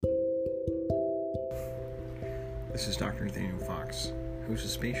This is Dr. Nathaniel Fox, host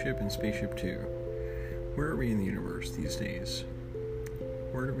of Spaceship and Spaceship2. Where are we in the universe these days?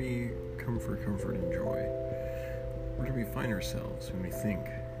 Where do we come for comfort and joy? Where do we find ourselves when we think,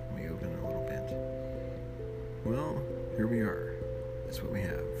 when we open a little bit? Well, here we are. That's what we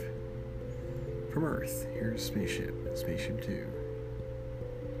have. From Earth, here's Spaceship and Spaceship2.